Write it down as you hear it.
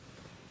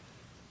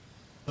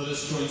Let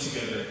us join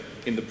together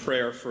in the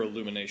prayer for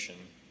illumination.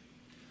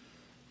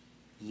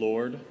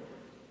 Lord,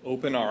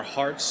 open our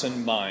hearts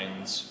and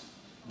minds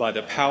by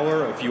the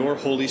power of your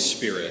Holy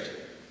Spirit,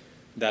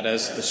 that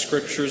as the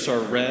Scriptures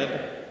are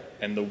read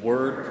and the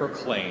Word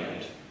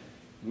proclaimed,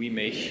 we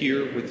may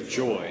hear with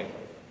joy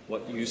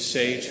what you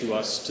say to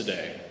us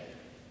today.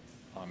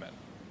 Amen.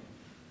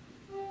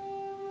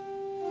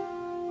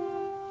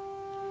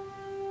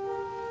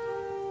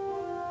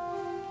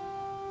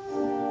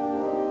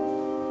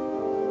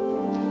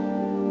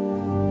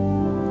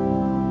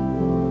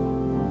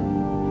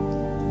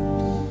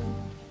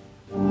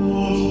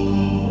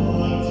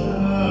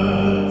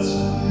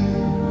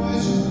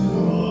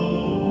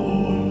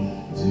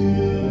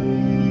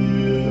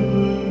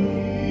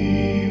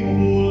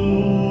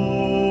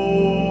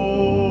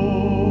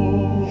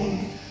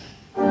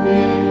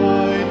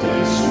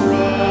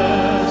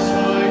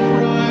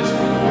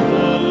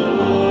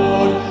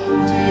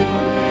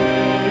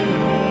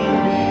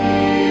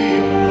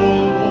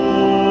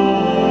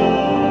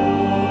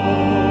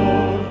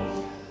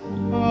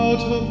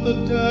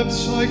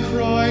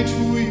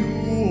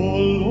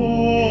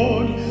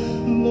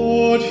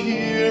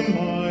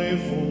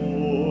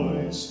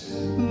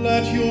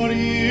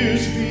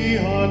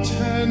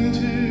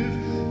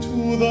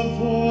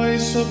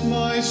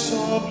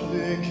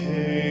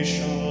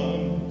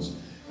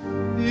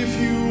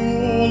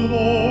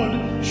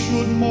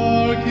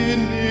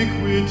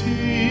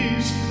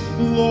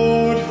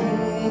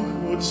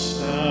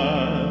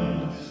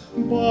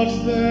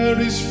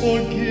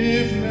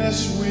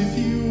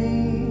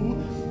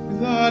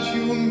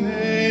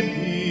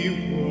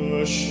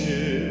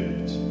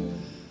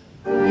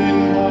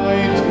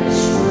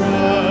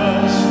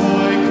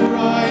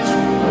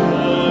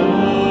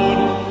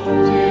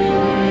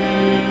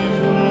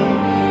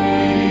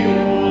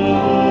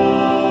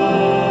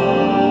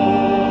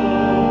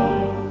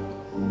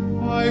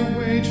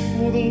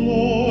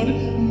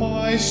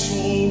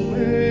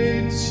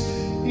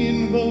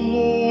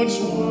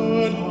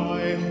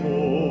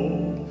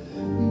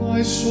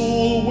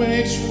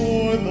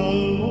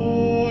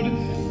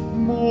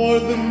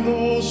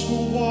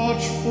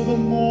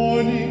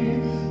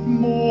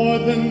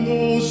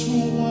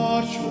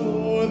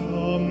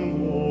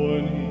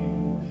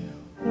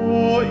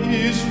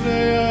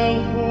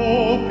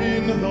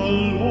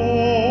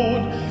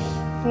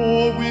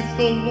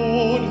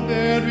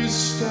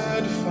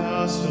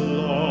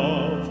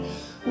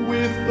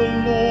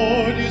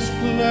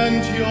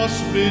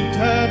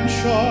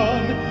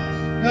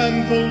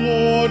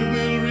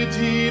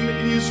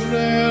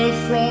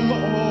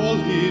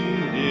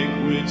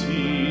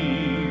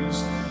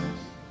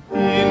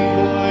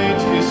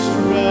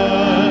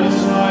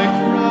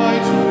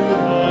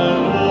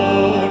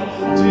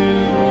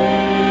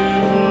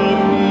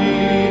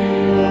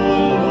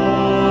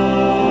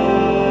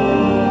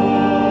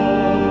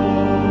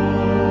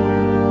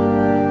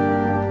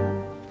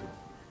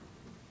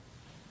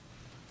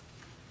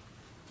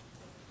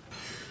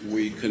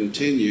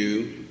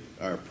 Continue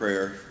our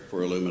prayer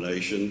for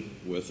illumination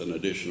with an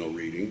additional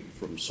reading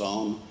from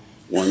Psalm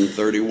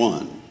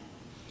 131.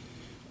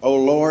 O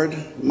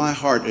Lord, my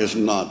heart is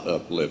not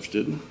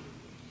uplifted.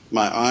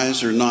 My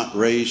eyes are not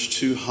raised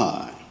too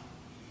high.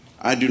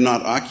 I do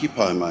not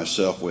occupy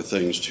myself with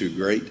things too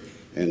great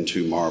and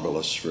too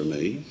marvelous for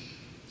me.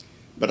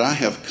 But I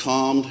have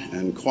calmed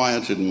and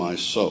quieted my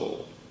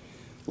soul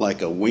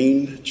like a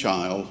weaned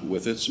child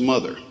with its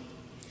mother.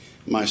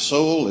 My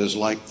soul is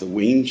like the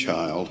weaned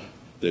child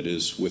that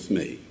is with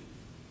me.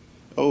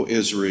 O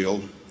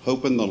Israel,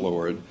 hope in the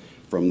Lord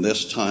from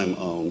this time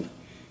on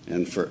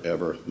and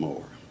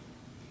forevermore.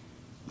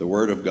 The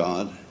word of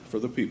God for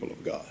the people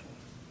of God.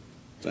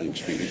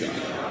 Thanks be to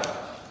God.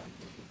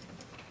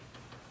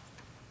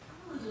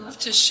 I would love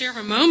to share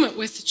a moment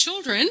with the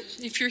children.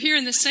 If you're here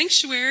in the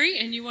sanctuary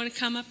and you want to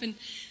come up and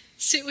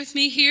sit with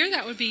me here,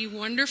 that would be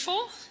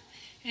wonderful.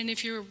 And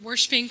if you're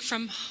worshiping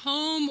from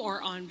home or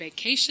on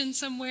vacation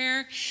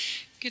somewhere,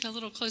 get a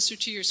little closer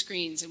to your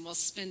screens and we'll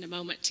spend a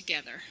moment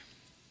together.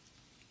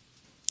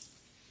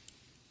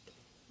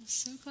 I'm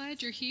so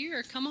glad you're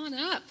here. Come on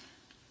up.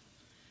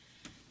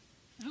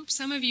 I hope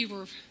some of you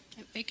were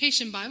at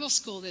Vacation Bible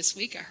School this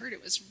week. I heard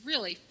it was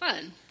really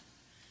fun.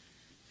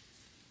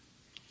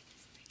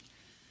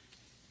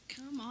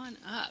 Come on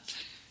up.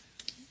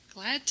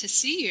 Glad to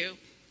see you.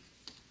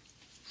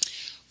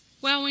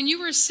 Well, when you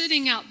were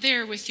sitting out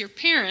there with your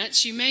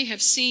parents, you may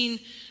have seen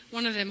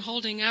one of them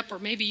holding up, or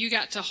maybe you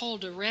got to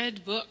hold a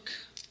red book.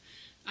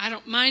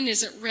 Mine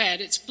isn't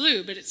red, it's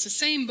blue, but it's the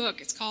same book.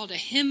 It's called a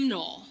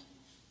hymnal.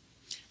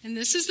 And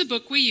this is the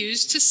book we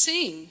use to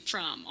sing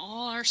from.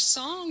 All our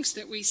songs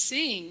that we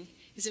sing.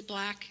 Is it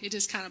black? It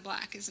is kind of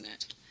black, isn't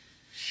it?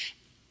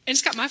 And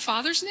it's got my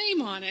father's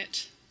name on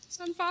it. It's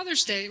on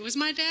Father's Day. It was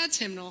my dad's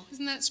hymnal.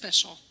 Isn't that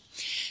special?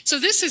 So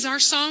this is our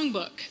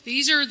songbook.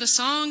 These are the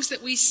songs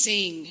that we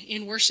sing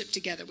in worship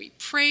together. We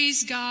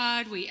praise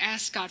God. We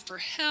ask God for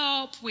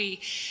help.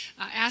 We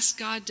ask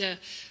God to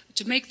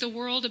make the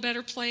world a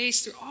better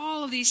place through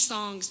all of these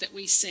songs that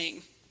we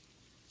sing.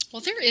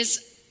 Well, there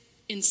is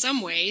in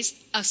some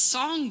ways, a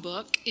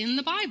songbook in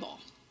the Bible.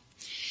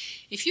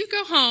 If you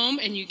go home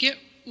and you get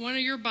one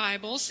of your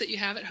Bibles that you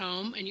have at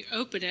home and you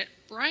open it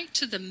right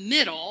to the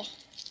middle,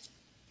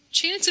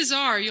 chances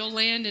are you'll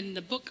land in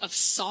the book of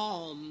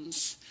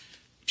Psalms.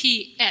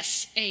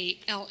 Psalms.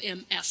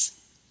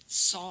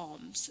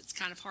 Psalms. It's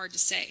kind of hard to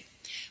say.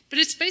 But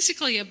it's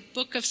basically a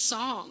book of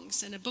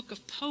songs and a book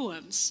of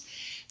poems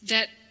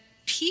that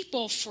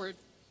people for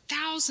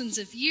thousands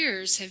of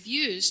years have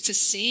used to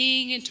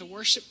sing and to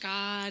worship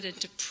God and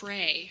to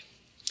pray.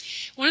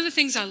 One of the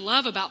things I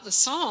love about the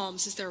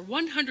Psalms is there are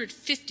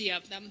 150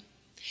 of them,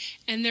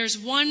 and there's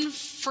one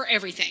for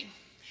everything.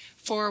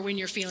 For when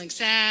you're feeling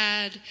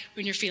sad,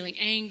 when you're feeling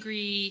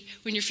angry,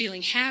 when you're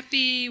feeling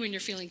happy, when you're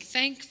feeling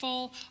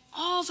thankful,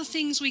 all the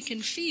things we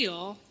can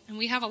feel, and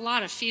we have a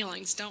lot of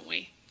feelings, don't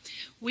we?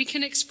 We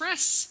can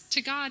express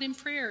to God in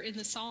prayer in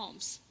the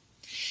Psalms.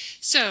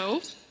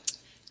 So,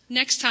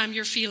 next time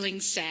you're feeling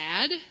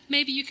sad,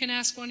 maybe you can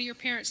ask one of your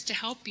parents to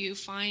help you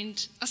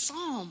find a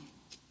psalm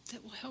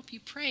that will help you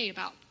pray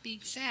about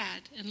being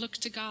sad and look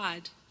to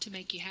God to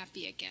make you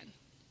happy again.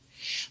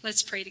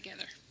 Let's pray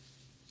together.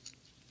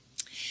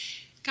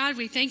 God,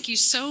 we thank you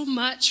so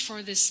much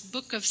for this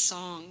book of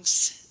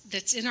songs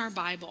that's in our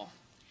Bible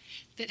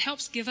that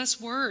helps give us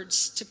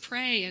words to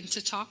pray and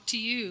to talk to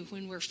you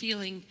when we're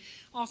feeling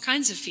all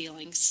kinds of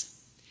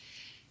feelings.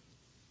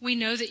 We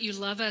know that you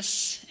love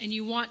us and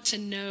you want to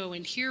know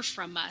and hear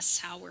from us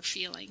how we're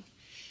feeling.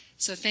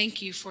 So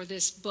thank you for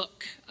this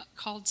book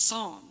called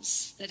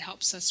Psalms that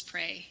helps us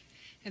pray.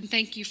 And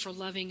thank you for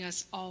loving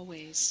us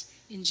always.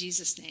 In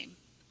Jesus' name,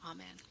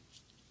 amen.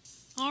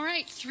 All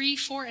right, 3,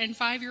 4, and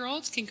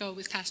 5-year-olds can go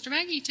with Pastor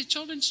Maggie to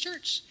Children's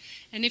Church.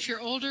 And if you're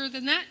older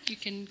than that, you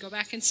can go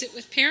back and sit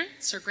with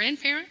parents or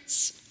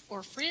grandparents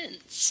or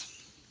friends.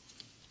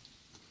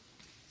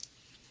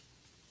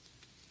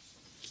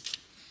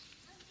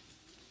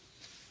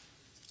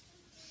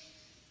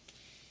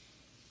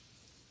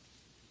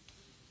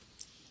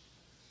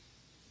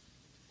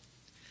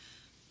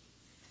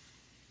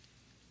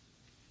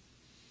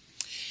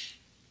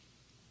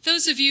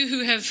 Those of you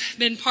who have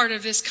been part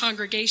of this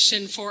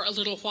congregation for a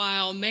little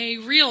while may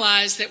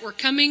realize that we're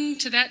coming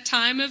to that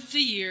time of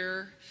the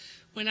year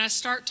when I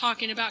start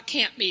talking about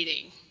camp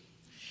meeting.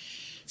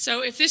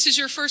 So if this is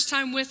your first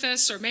time with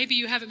us, or maybe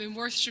you haven't been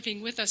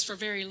worshiping with us for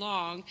very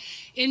long,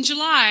 in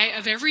July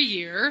of every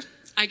year,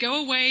 I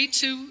go away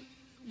to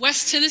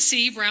West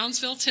Tennessee,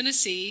 Brownsville,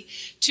 Tennessee,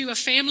 to a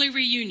family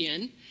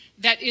reunion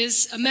that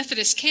is a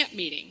Methodist camp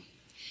meeting.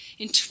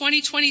 In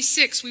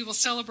 2026, we will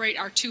celebrate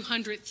our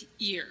 200th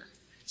year.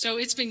 So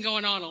it's been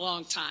going on a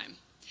long time.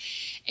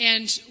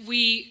 And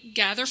we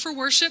gather for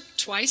worship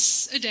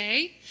twice a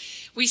day.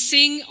 We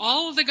sing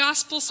all of the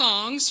gospel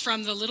songs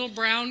from the Little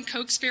Brown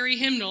Cokesbury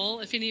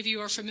hymnal, if any of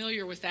you are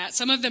familiar with that.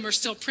 Some of them are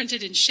still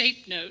printed in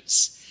shape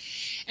notes.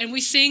 And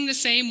we sing the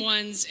same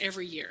ones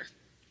every year.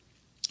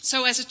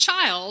 So as a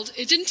child,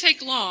 it didn't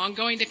take long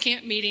going to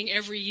camp meeting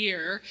every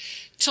year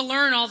to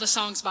learn all the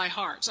songs by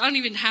heart. So I don't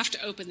even have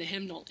to open the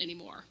hymnal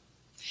anymore.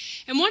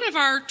 And one of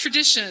our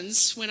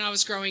traditions when I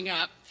was growing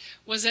up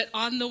was that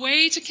on the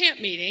way to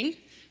camp meeting,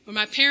 when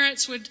my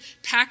parents would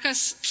pack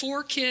us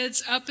 4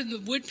 kids up in the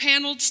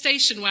wood-paneled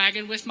station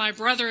wagon with my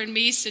brother and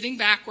me sitting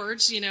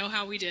backwards, you know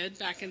how we did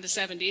back in the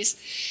 70s,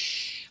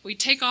 we'd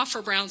take off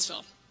for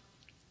Brownsville.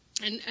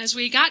 And as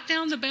we got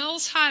down the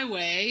Bells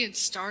Highway and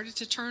started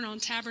to turn on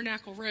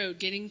Tabernacle Road,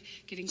 getting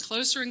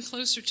closer and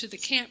closer to the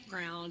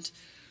campground,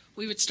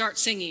 we would start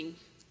singing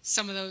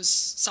some of those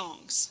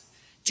songs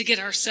to get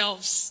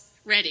ourselves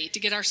ready, to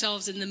get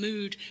ourselves in the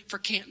mood for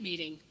camp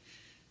meeting,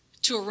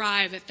 to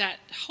arrive at that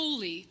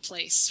holy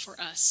place for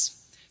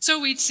us.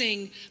 So we'd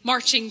sing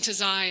Marching to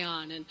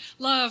Zion and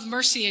Love,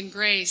 Mercy, and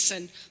Grace,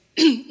 and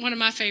one of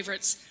my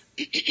favorites,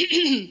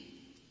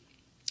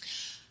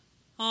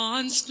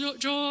 On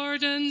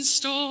Jordan's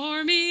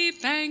stormy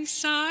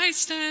banks I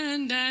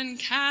stand and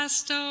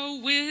cast a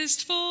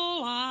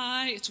wistful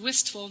eye. It's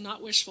wistful,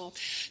 not wishful.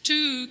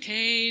 To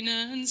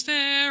Canaan's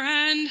fair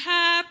and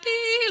happy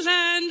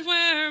land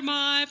where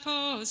my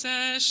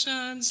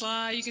possessions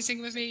lie. You can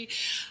sing with me.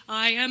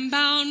 I am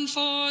bound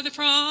for the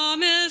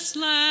promised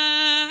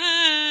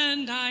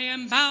land. I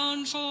am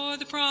bound for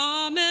the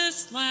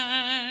promised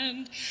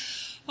land.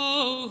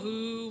 Oh,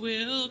 who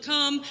will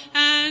come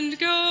and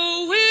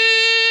go with?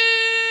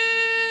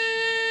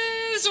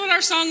 This is what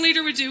our song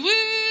leader would do. With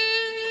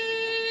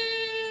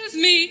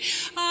me,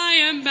 I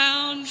am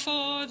bound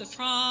for the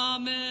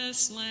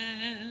promised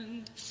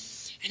land.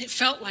 And it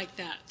felt like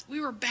that. We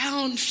were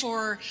bound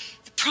for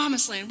the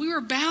promised land. We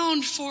were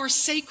bound for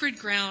sacred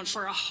ground,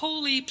 for a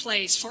holy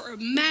place, for a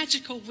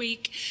magical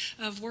week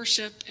of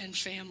worship and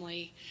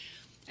family.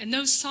 And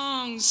those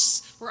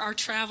songs were our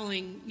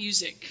traveling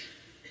music.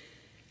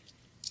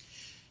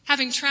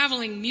 Having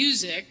traveling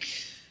music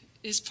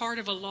is part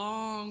of a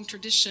long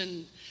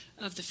tradition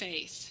of the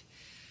faith.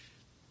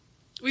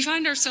 We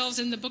find ourselves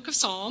in the book of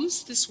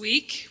Psalms this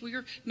week. We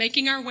are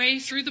making our way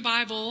through the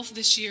Bible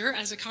this year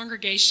as a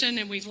congregation,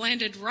 and we've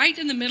landed right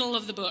in the middle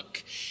of the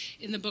book,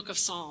 in the book of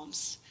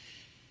Psalms.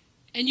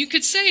 And you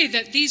could say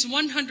that these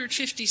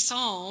 150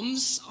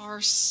 psalms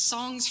are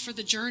songs for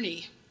the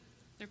journey.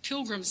 They're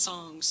pilgrim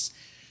songs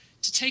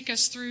to take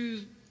us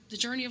through the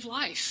journey of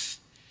life.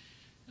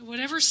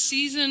 Whatever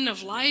season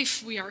of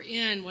life we are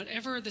in,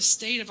 whatever the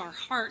state of our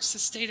hearts, the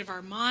state of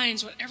our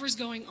minds, whatever's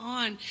going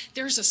on,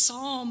 there's a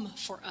psalm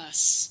for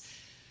us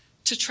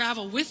to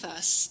travel with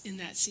us in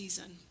that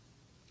season.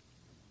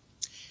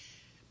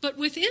 But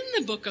within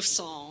the book of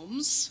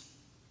Psalms,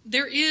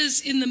 there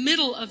is, in the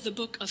middle of the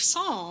book of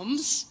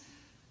Psalms,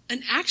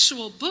 an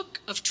actual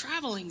book of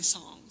traveling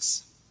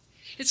songs.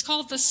 It's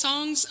called the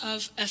Songs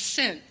of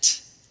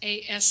Ascent,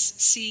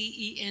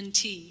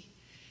 A-S-C-E-N-T.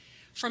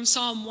 From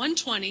Psalm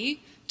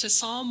 120 to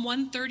Psalm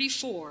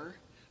 134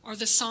 are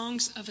the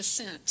Songs of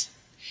Ascent.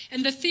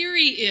 And the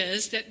theory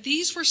is that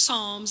these were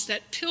psalms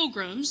that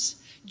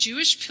pilgrims,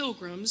 Jewish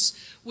pilgrims,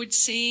 would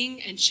sing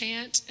and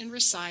chant and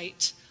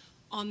recite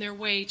on their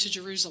way to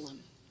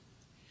Jerusalem.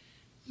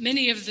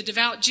 Many of the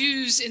devout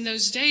Jews in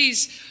those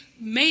days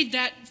made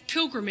that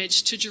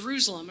pilgrimage to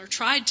Jerusalem, or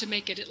tried to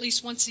make it at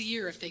least once a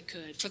year if they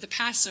could, for the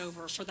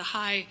Passover, for the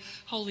high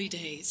holy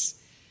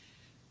days.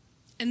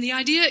 And the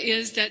idea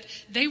is that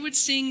they would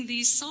sing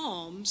these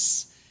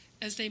psalms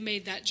as they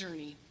made that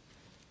journey.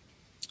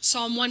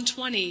 Psalm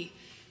 120,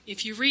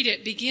 if you read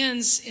it,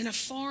 begins in a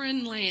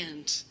foreign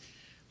land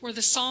where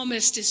the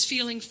psalmist is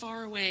feeling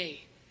far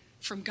away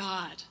from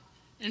God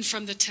and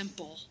from the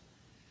temple.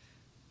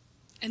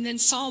 And then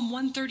Psalm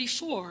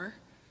 134,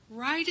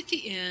 right at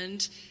the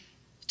end,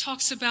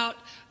 talks about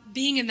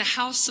being in the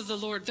house of the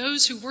Lord,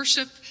 those who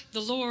worship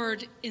the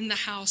Lord in the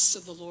house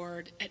of the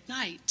Lord at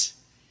night,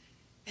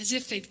 as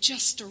if they've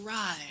just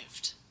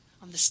arrived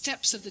on the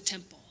steps of the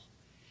temple.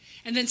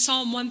 And then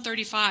Psalm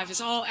 135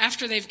 is all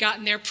after they've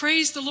gotten there.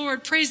 Praise the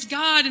Lord, praise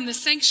God in the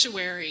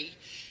sanctuary.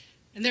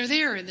 And they're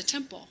there in the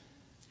temple.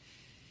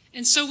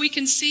 And so we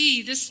can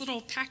see this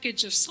little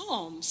package of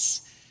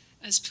psalms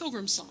as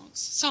pilgrim songs,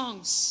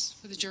 songs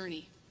for the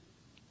journey.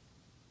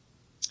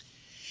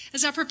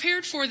 As I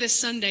prepared for this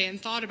Sunday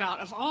and thought about,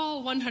 of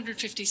all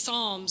 150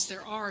 psalms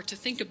there are to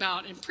think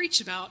about and preach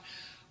about,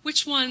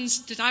 which ones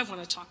did I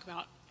want to talk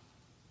about?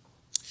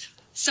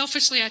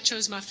 Selfishly, I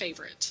chose my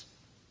favorite.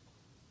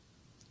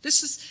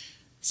 This is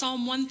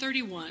Psalm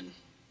 131.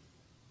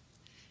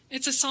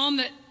 It's a psalm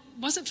that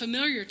wasn't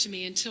familiar to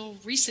me until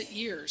recent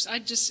years.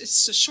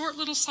 It's a short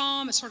little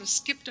psalm. I sort of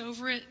skipped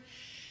over it.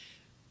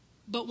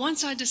 But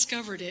once I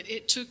discovered it,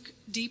 it took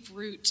deep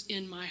root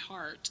in my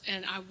heart,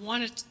 and I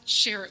want to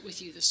share it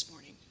with you this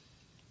morning.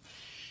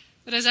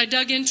 But as I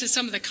dug into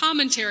some of the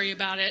commentary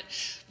about it,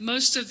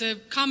 most of the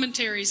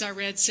commentaries I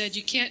read said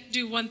you can't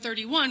do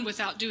 131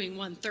 without doing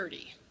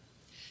 130.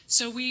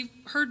 So we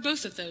heard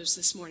both of those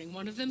this morning.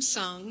 One of them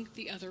sung,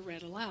 the other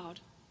read aloud.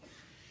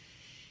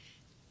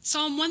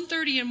 Psalm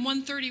 130 and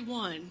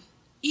 131,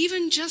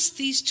 even just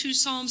these two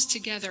psalms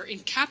together,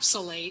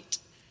 encapsulate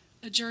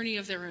a journey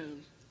of their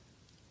own.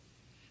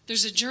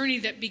 There's a journey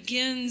that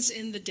begins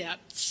in the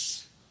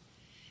depths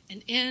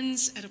and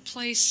ends at a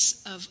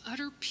place of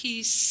utter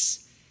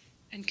peace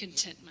and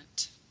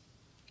contentment.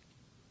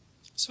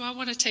 So I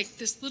want to take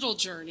this little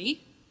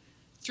journey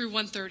through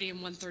 130 and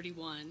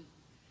 131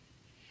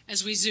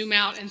 as we zoom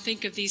out and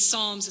think of these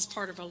psalms as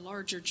part of a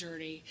larger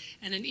journey,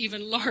 and an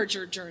even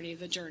larger journey,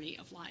 the journey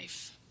of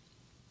life.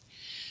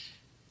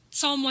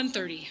 Psalm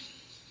 130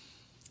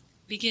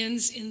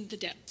 begins in the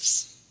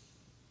depths.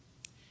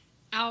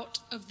 Out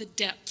of the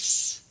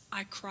depths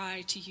I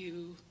cry to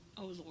you,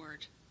 O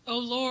Lord. O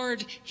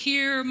Lord,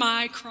 hear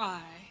my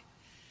cry.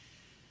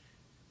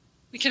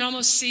 We can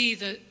almost see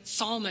the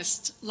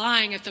psalmist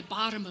lying at the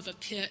bottom of a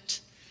pit,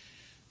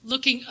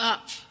 looking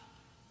up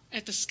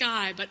at the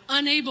sky, but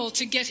unable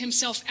to get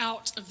himself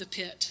out of the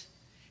pit.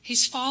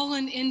 He's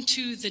fallen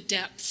into the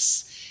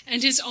depths,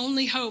 and his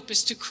only hope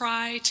is to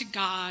cry to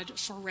God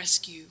for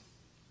rescue.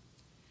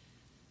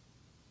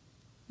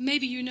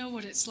 Maybe you know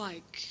what it's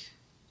like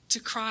to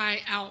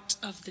cry out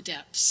of the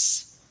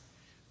depths.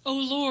 O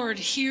Lord,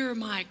 hear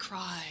my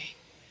cry.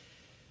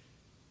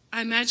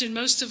 I imagine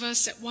most of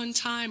us at one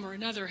time or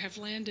another have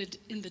landed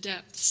in the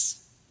depths,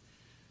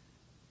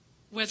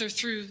 whether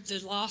through the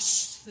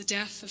loss, the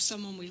death of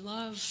someone we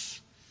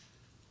love,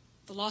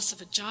 the loss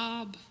of a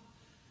job,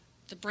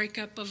 the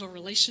breakup of a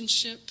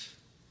relationship,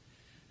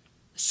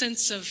 a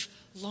sense of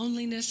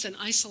loneliness and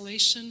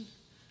isolation,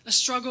 a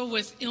struggle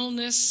with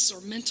illness or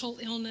mental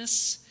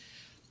illness,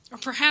 or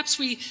perhaps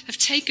we have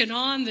taken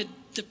on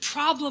the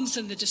problems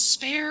and the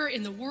despair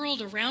in the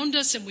world around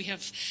us, and we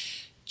have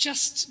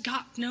just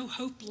got no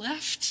hope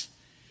left.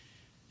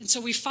 And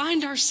so we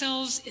find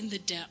ourselves in the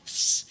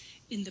depths,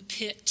 in the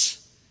pit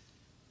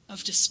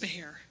of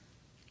despair.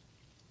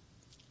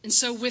 And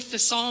so with the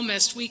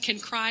psalmist, we can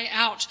cry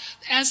out,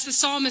 as the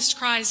psalmist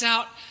cries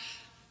out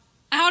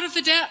of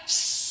the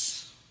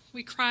depths,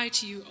 we cry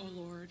to you, O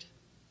Lord.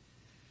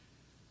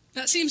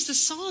 That seems the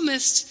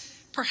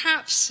psalmist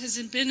perhaps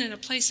has been in a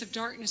place of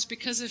darkness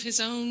because of his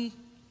own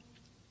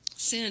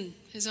sin,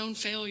 his own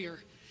failure.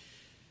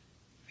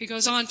 He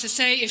goes on to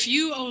say, if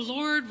you, O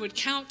Lord, would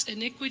count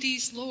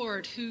iniquities,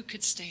 Lord, who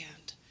could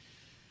stand?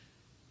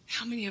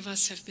 How many of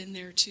us have been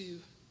there too?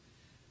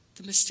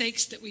 The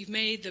mistakes that we've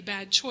made, the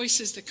bad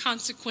choices, the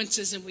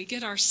consequences, and we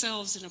get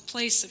ourselves in a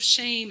place of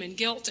shame and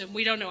guilt, and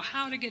we don't know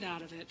how to get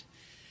out of it.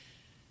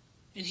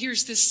 And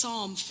here's this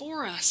psalm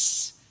for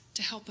us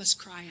to help us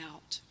cry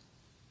out.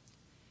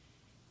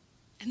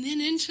 And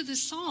then into the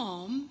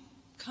psalm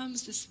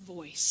comes this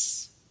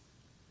voice.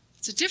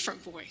 It's a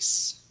different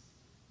voice.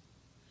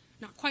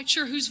 Not quite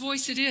sure whose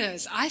voice it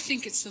is. I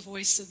think it's the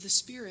voice of the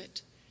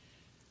Spirit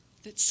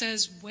that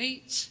says,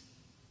 wait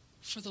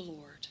for the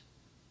Lord.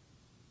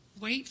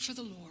 Wait for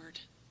the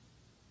Lord.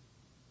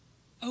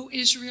 O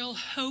Israel,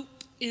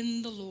 hope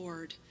in the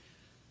Lord.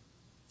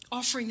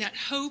 Offering that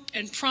hope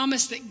and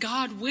promise that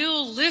God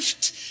will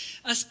lift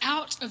us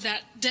out of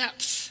that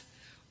depth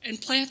and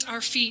plant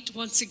our feet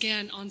once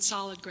again on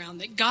solid ground.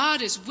 That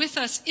God is with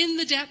us in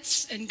the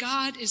depths, and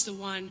God is the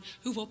one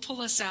who will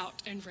pull us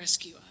out and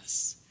rescue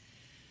us.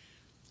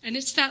 And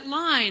it's that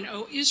line,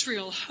 O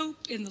Israel,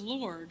 hope in the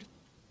Lord,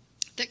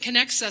 that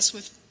connects us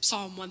with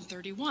Psalm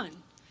 131.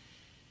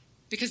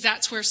 Because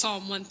that's where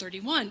Psalm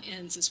 131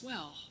 ends as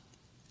well.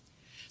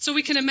 So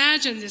we can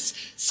imagine this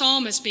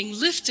psalmist being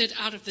lifted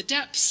out of the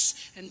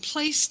depths and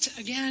placed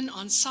again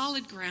on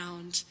solid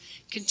ground,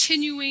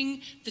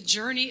 continuing the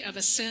journey of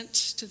ascent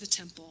to the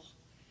temple.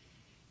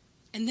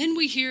 And then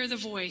we hear the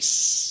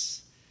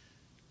voice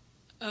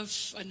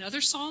of another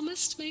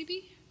psalmist,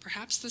 maybe,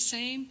 perhaps the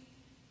same,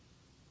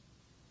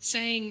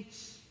 saying,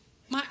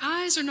 my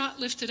eyes are not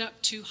lifted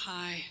up too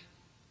high.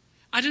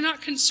 I do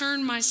not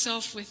concern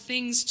myself with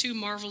things too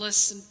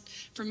marvelous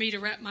for me to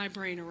wrap my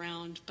brain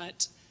around,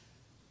 but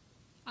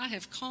I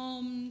have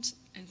calmed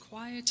and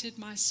quieted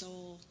my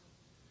soul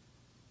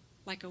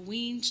like a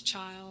weaned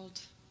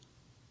child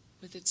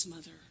with its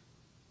mother.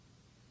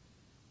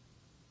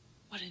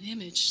 What an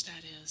image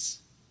that is.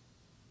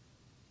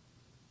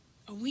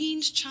 A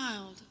weaned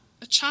child,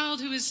 a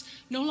child who is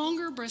no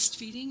longer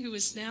breastfeeding, who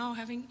is now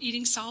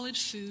eating solid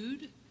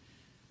food,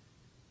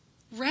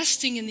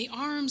 resting in the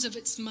arms of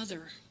its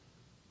mother,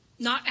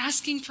 not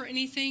asking for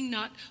anything,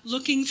 not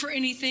looking for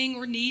anything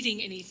or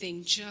needing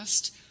anything,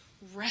 just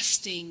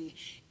resting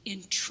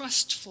in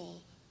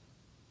trustful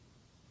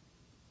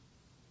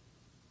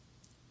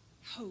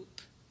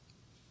hope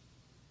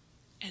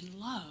and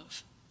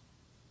love.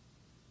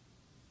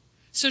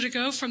 So to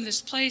go from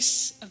this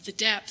place of the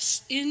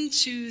depths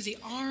into the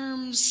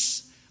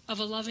arms of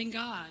a loving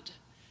God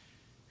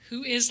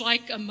who is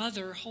like a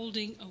mother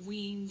holding a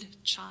weaned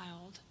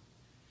child.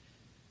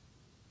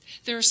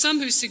 There are some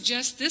who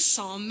suggest this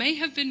psalm may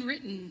have been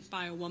written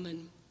by a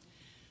woman.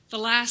 The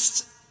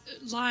last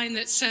line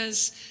that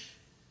says,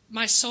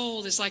 my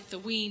soul is like the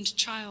weaned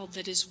child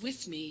that is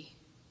with me,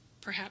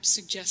 perhaps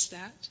suggests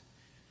that.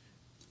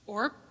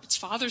 Or it's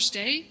Father's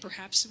Day,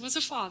 perhaps it was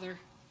a father.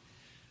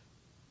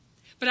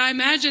 But I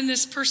imagine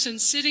this person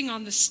sitting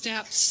on the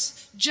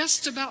steps,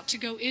 just about to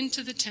go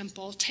into the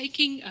temple,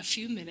 taking a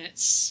few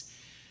minutes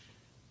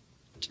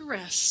to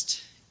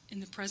rest in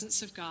the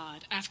presence of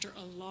God after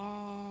a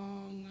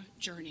long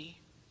journey.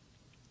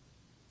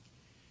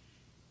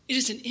 It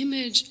is an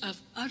image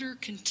of utter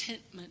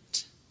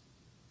contentment,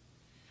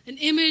 an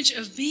image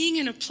of being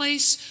in a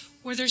place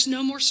where there's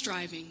no more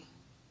striving,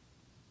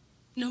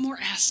 no more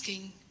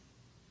asking,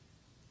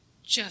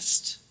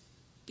 just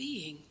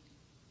being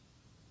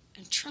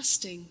and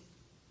trusting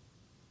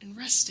and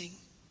resting.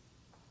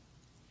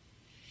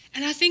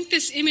 And I think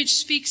this image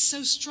speaks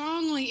so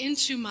strongly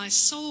into my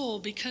soul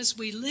because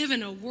we live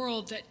in a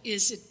world that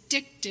is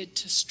addicted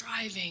to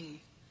striving.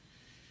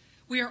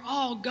 We are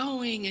all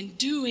going and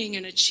doing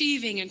and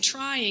achieving and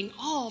trying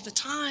all the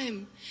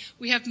time.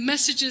 We have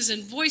messages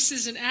and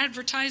voices and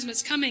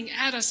advertisements coming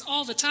at us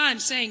all the time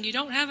saying, you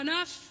don't have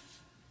enough.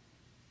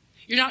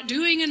 You're not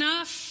doing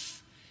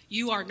enough.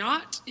 You are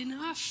not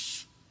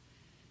enough.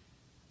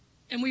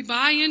 And we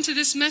buy into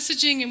this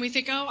messaging and we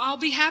think, oh, I'll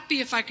be happy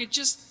if I could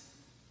just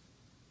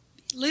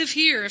live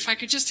here, if I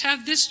could just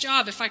have this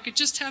job, if I could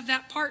just have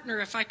that partner,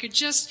 if I could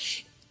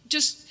just.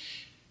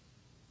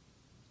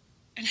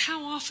 And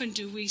how often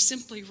do we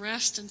simply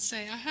rest and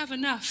say, I have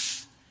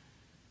enough.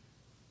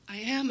 I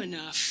am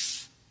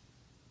enough.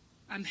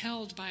 I'm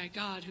held by a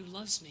God who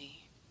loves me.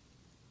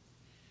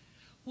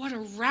 What a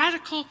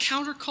radical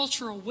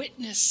countercultural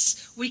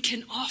witness we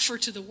can offer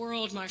to the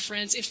world, my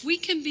friends, if we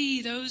can be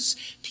those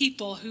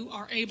people who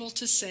are able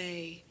to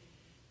say,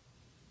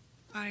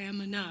 I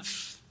am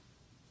enough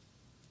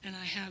and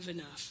I have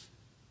enough.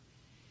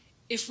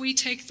 If we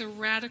take the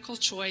radical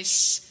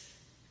choice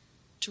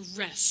to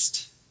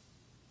rest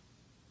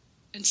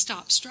and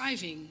stop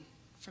striving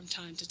from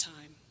time to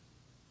time.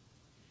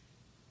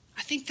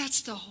 I think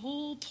that's the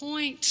whole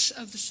point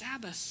of the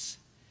Sabbath.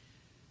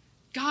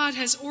 God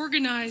has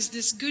organized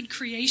this good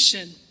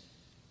creation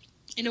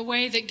in a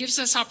way that gives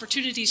us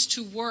opportunities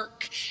to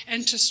work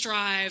and to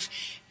strive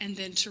and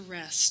then to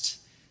rest.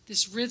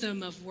 This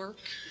rhythm of work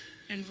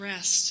and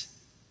rest.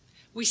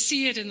 We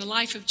see it in the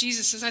life of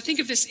Jesus. As I think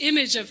of this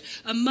image of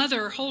a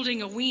mother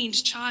holding a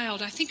weaned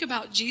child, I think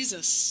about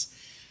Jesus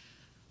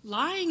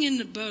lying in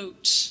the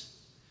boat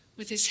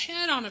with his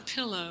head on a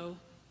pillow,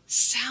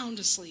 sound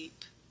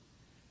asleep,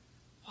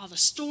 while the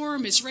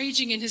storm is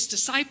raging and his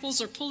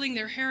disciples are pulling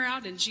their hair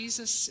out, and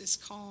Jesus is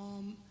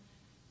calm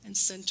and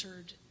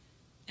centered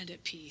and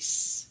at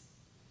peace.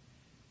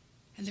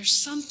 And there's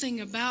something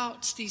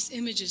about these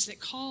images that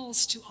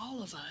calls to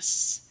all of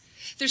us.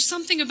 There's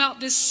something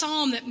about this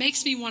psalm that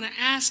makes me want to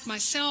ask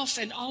myself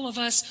and all of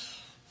us,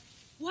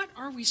 what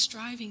are we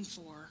striving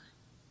for?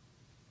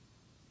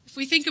 If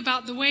we think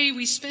about the way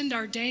we spend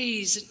our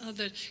days,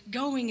 the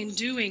going and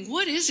doing,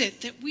 what is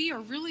it that we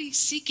are really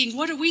seeking?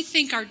 What do we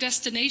think our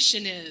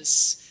destination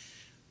is?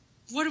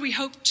 What do we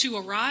hope to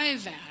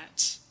arrive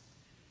at?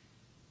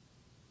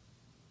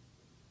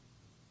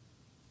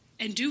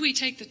 And do we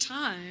take the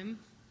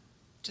time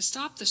to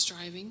stop the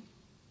striving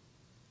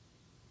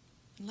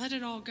and let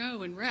it all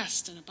go and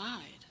rest and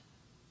abide?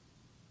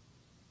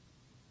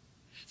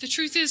 The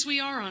truth is, we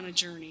are on a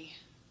journey.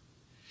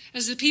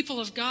 As the people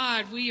of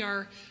God, we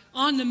are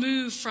on the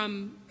move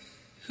from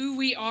who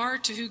we are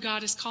to who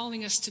God is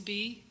calling us to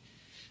be,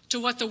 to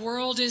what the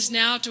world is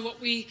now, to what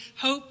we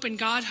hope and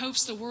God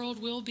hopes the world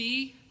will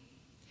be.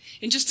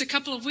 In just a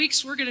couple of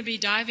weeks, we're going to be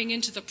diving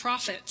into the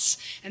prophets,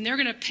 and they're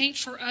going to paint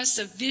for us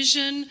a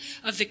vision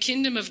of the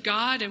kingdom of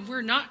God, and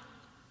we're not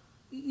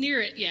near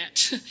it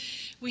yet.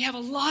 We have a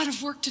lot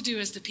of work to do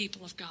as the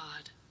people of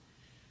God.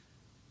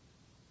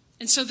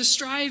 And so the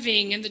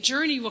striving and the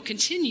journey will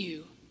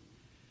continue.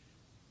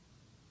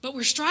 But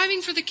we're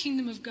striving for the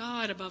kingdom of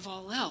God above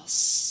all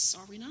else,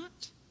 are we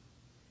not?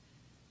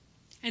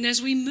 And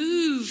as we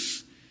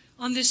move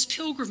on this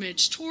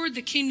pilgrimage toward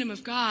the kingdom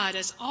of God,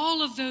 as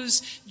all of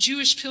those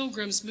Jewish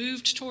pilgrims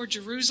moved toward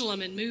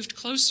Jerusalem and moved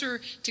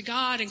closer to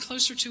God and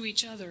closer to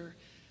each other,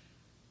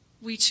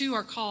 we too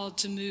are called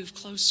to move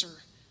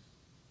closer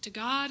to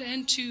God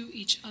and to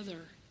each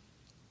other,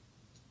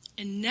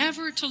 and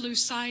never to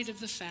lose sight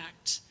of the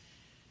fact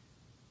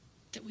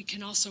that we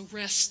can also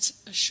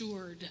rest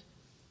assured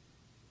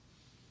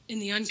in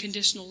the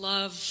unconditional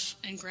love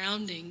and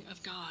grounding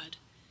of God,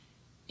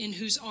 in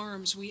whose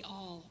arms we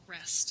all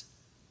rest.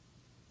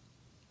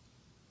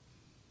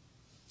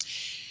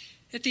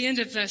 At the end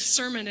of the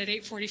sermon at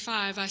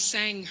 8:45, I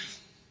sang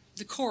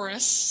the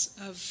chorus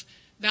of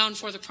Bound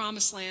for the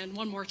Promised Land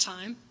one more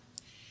time.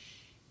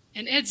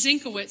 And Ed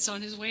Zinkowitz,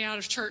 on his way out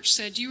of church,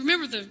 said, "Do you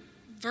remember the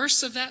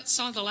verse of that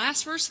song, the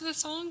last verse of the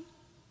song?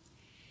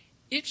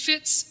 It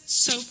fits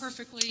so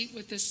perfectly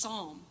with this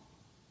psalm.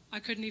 I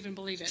couldn't even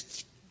believe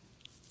it."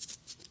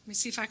 Let me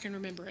see if I can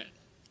remember it.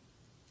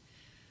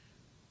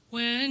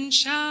 When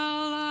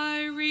shall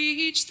I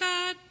reach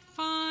that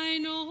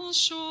final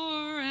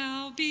shore?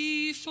 I'll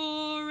be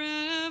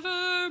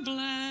forever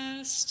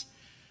blessed,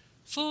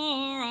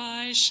 for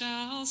I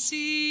shall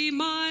see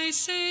my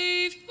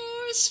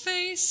Savior's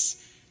face,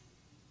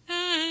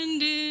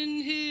 and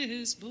in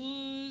his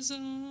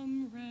bosom